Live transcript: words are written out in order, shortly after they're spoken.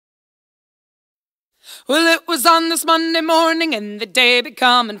Well, it was on this Monday morning and the day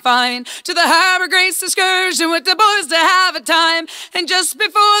becoming fine, to the Harbour Grace excursion with the boys to have a time. And just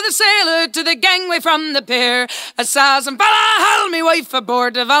before the sailor to the gangway from the pier, I saw some fella haul me wife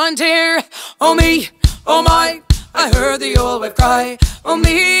aboard to volunteer. Oh me, oh my, I heard the old wife cry. Oh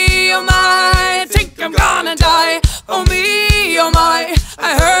me, oh my, I think I'm gonna die. Oh me, oh my,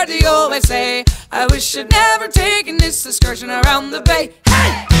 I heard the old wife say, I wish I'd never taken this excursion around the bay.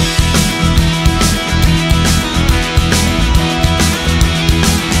 Hey!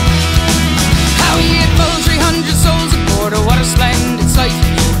 How he had full 300 souls aboard, oh what a splendid sight.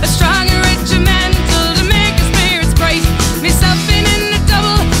 A strong and regimental to make his spirits bright. Myself in a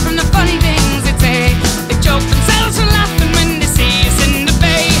double from the funny things they'd say. They joke themselves from laughing when they see us in the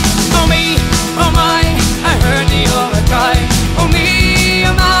bay. Oh me, oh my, I heard the old cry. Oh me,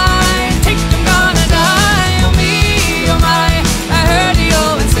 oh my, I think I'm gonna die. Oh me, oh my, I heard the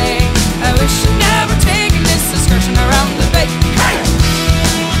old say, I wish I'd never taken this excursion around the bay. Hey!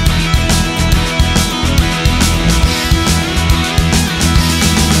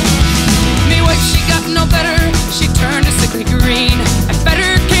 No better, she turned a sickly green. I fed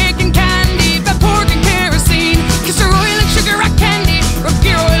her cake and candy, fed pork and kerosene, kissed her oil and sugar rock candy, rubbed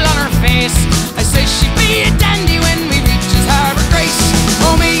gear oil on her face. I say she'd be a dandy when we reaches Harbour Grace.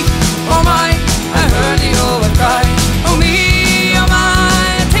 Oh me, oh my, I heard the old one cry. Oh me, oh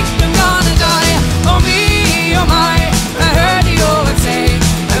my, I think I'm gonna die. Oh me, oh my, I heard the old one say,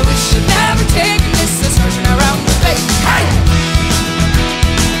 I wish I'd never taken this excursion around the bay. Hey!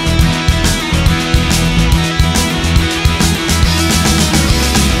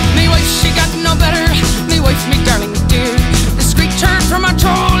 Wife, me darling dear, discreet turn from a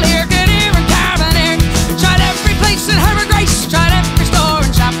troll here, good ear and carbon air. Tried every place in Harbour Grace, tried every store and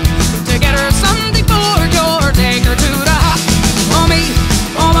shop, to get her something for your take her to the hop. Oh me,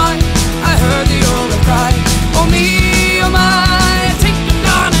 oh my, I heard the old cry. Oh me, oh my, I think I'm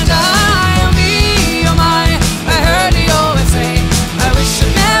gonna die. Oh me, oh my, I heard the old say, I wish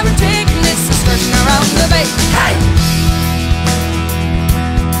I'd never taken this excursion around the bay. Hey!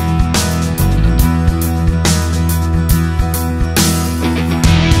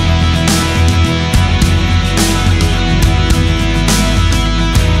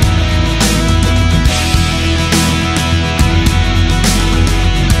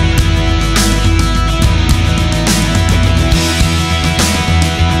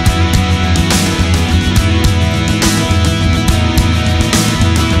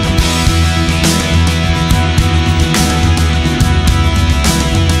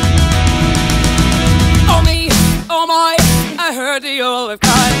 I heard the old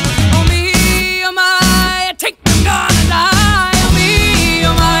cry. Oh me, oh my, I think I'm gonna die. Oh me,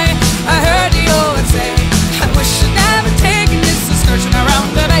 oh my, I heard the old say, I wish I'd never taken this excursion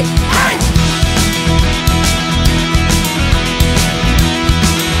around the bay. Hey!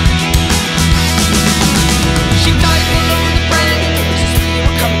 She died below the brand as we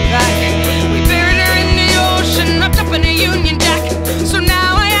were coming back. We buried her in the ocean, wrapped up in a Union Jack. So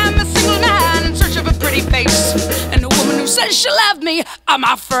now I am a single man in search of a pretty face, and a woman who says she'll have me. I'm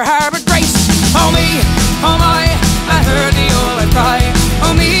off for Harbour Grace. Oh me, oh my, I heard the old cry.